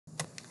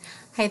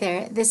Hi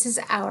there. This is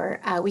our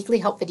weekly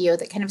help video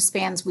that kind of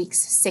spans weeks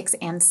 6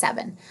 and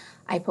 7.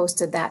 I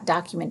posted that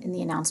document in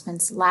the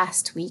announcements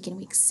last week in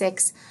week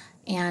 6,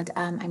 and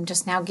I'm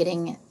just now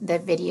getting the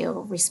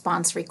video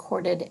response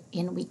recorded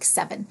in week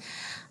 7.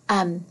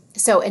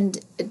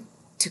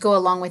 To go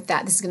along with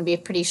that, this is going to be a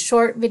pretty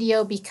short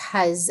video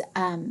because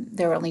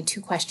there are only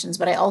 2 questions,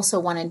 but I also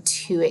wanted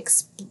to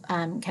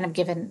kind of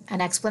give an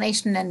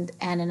explanation and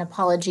an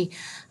apology.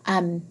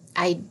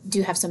 I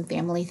do have some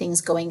family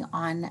things going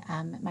on.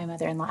 My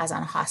mother-in-law is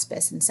on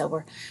hospice, and so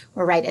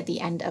we're right at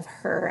the end of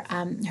her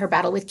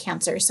battle with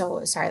cancer.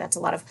 So sorry, that's a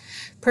lot of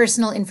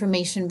personal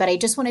information, but I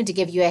just wanted to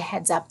give you a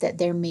heads up that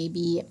there may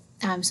be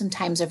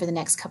sometimes over the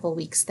next couple of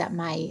weeks that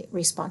my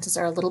responses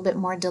are a little bit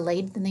more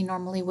delayed than they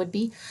normally would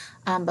be.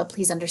 But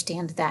please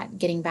understand that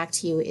getting back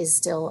to you is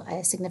still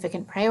a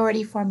significant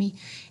priority for me.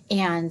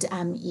 And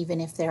even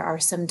if there are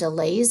some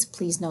delays,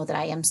 please know that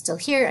I am still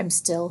here. I'm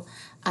still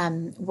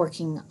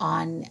working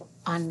on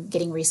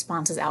getting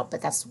responses out,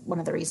 but that's one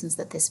of the reasons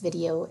that this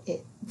video,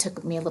 it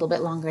took me a little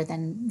bit longer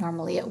than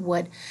normally it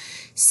would.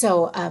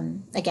 So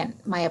again,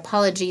 my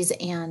apologies,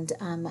 and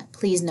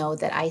please know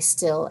that I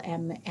still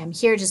am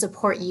here to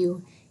support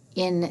you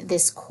in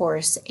this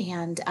course.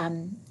 And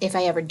if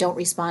I ever don't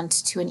respond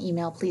to an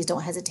email, please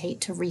don't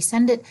hesitate to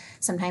resend it.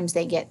 Sometimes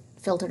they get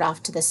filtered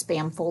off to the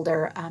spam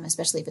folder,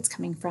 especially if it's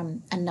coming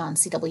from a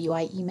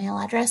non-CWI email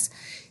address.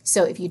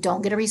 So if you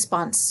don't get a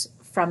response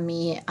from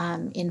me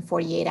in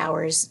 48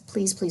 hours,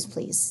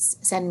 please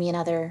send me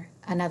another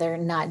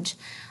nudge.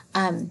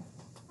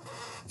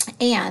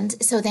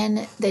 And so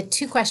then the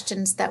 2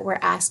 questions that were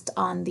asked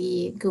on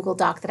the Google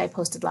Doc that I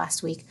posted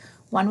last week,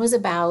 one was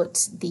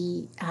about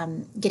the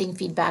getting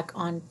feedback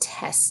on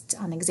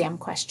exam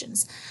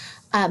questions.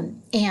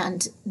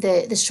 And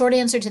the short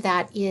answer to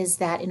that is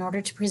that in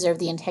order to preserve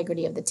the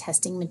integrity of the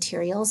testing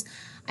materials,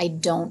 I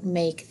don't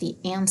make the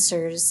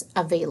answers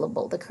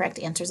available, the correct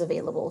answers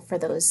available for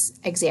those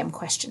exam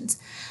questions.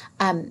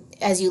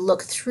 As you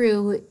look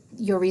through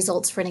your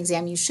results for an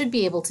exam, you should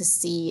be able to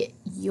see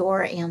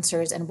your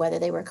answers and whether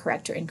they were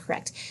correct or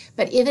incorrect.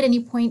 But if at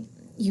any point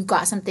you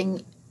got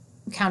something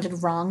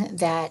counted wrong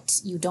that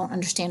you don't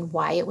understand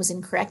why it was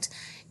incorrect,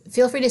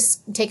 feel free to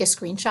take a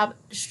screenshot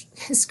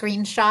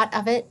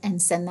of it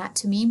and send that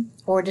to me,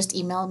 or just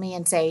email me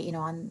and say, you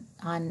know,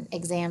 on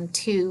exam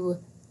 2,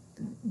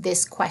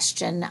 this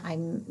question, I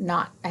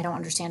don't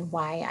understand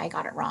why I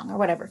got it wrong, or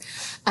whatever.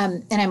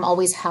 And I'm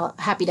always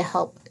happy to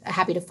help,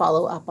 happy to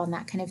follow up on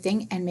that kind of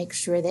thing and make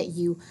sure that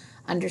you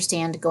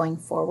understand going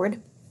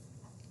forward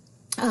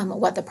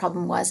what the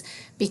problem was,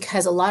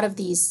 because a lot of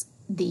these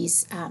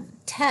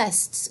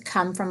tests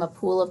come from a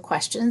pool of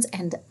questions,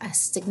 and a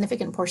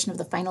significant portion of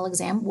the final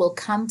exam will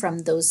come from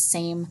those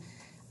same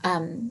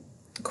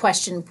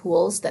question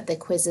pools that the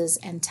quizzes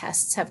and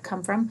tests have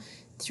come from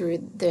through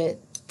the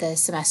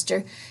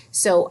semester.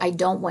 So I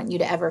don't want you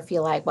to ever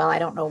feel like, well, I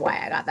don't know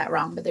why I got that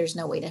wrong, but there's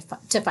no way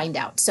to find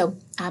out. So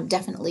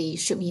definitely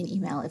shoot me an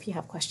email if you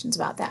have questions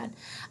about that.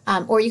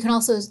 Or you can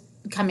also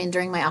come in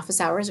during my office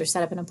hours or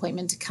set up an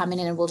appointment to come in,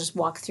 and we'll just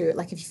walk through it.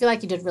 Like if you feel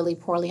like you did really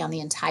poorly on the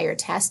entire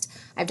test,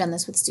 I've done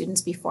this with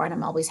students before, and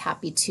I'm always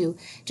happy to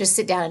just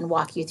sit down and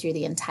walk you through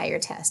the entire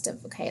test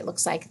of, okay, it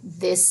looks like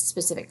this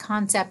specific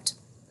concept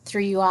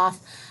threw you off,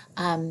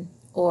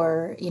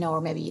 or, you know, or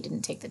maybe you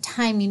didn't take the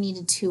time you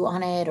needed to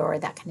on it, or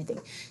that kind of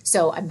thing.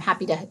 So I'm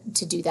happy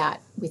to do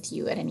that with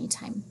you at any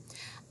time.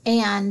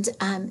 And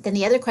then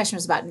the other question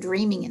was about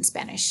dreaming in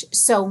Spanish.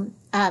 So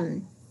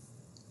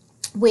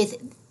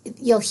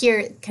you'll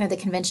hear kind of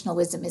the conventional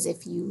wisdom is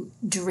if you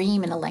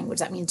dream in a language,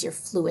 that means you're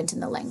fluent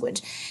in the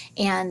language.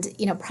 And,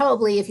 you know,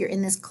 probably if you're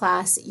in this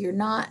class, you're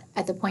not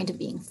at the point of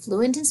being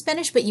fluent in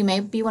Spanish, but you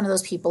may be one of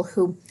those people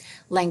who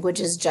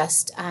language is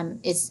just,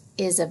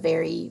 is a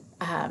very,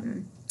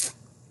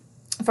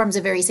 forms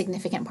a very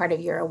significant part of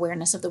your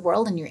awareness of the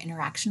world and your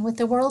interaction with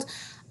the world.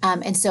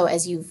 And so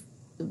as you've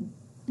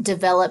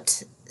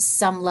developed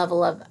some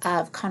level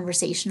of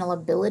conversational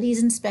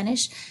abilities in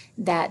Spanish,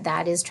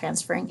 that is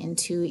transferring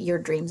into your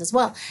dreams as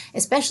well,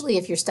 especially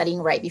if you're studying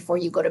right before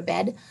you go to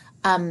bed.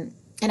 And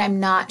I'm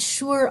not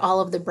sure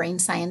all of the brain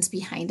science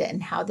behind it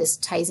and how this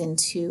ties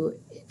into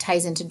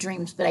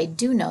dreams, but I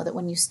do know that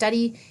when you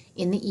study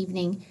in the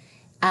evening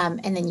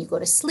and then you go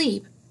to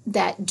sleep,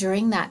 that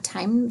during the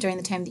time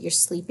that you're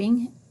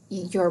sleeping,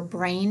 your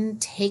brain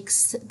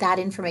takes that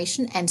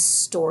information and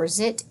stores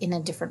it in a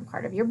different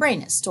part of your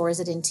brain. It stores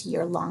it into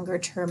your longer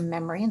term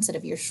memory instead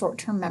of your short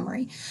term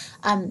memory.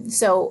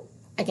 So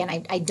again,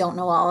 I don't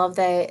know all of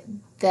the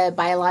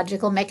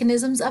biological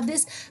mechanisms of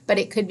this, but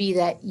it could be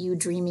that you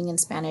dreaming in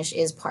Spanish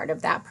is part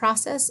of that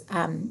process.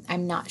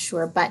 I'm not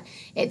sure, but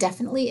it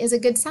definitely is a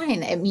good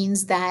sign. It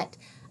means that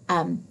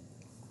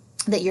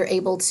that you're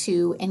able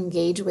to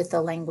engage with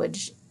the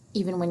language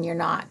even when you're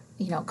not,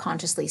 you know,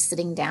 consciously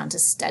sitting down to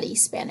study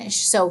Spanish.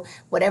 So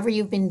whatever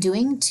you've been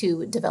doing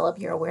to develop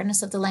your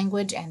awareness of the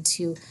language and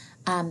to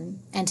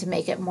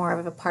make it more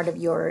of a part of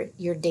your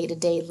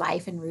day-to-day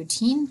life and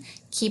routine,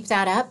 keep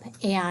that up.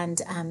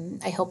 And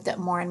I hope that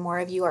more and more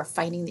of you are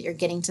finding that you're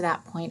getting to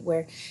that point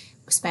where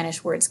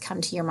Spanish words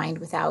come to your mind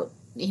without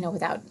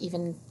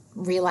even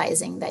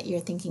realizing that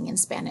you're thinking in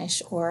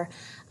Spanish, or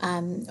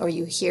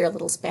you hear a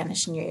little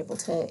Spanish and you're able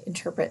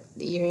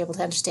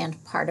to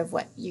understand part of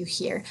what you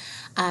hear.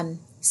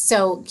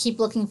 So keep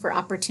looking for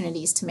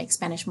opportunities to make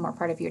Spanish more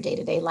part of your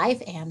day-to-day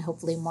life, and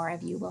hopefully more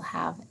of you will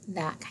have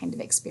that kind of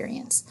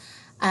experience.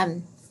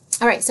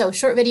 All right, so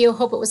short video,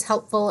 hope it was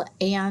helpful,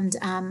 and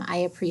I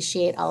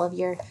appreciate all of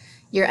your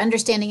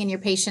understanding and your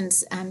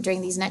patience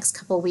during these next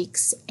couple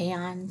weeks,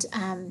 and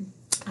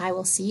I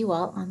will see you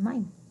all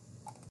online.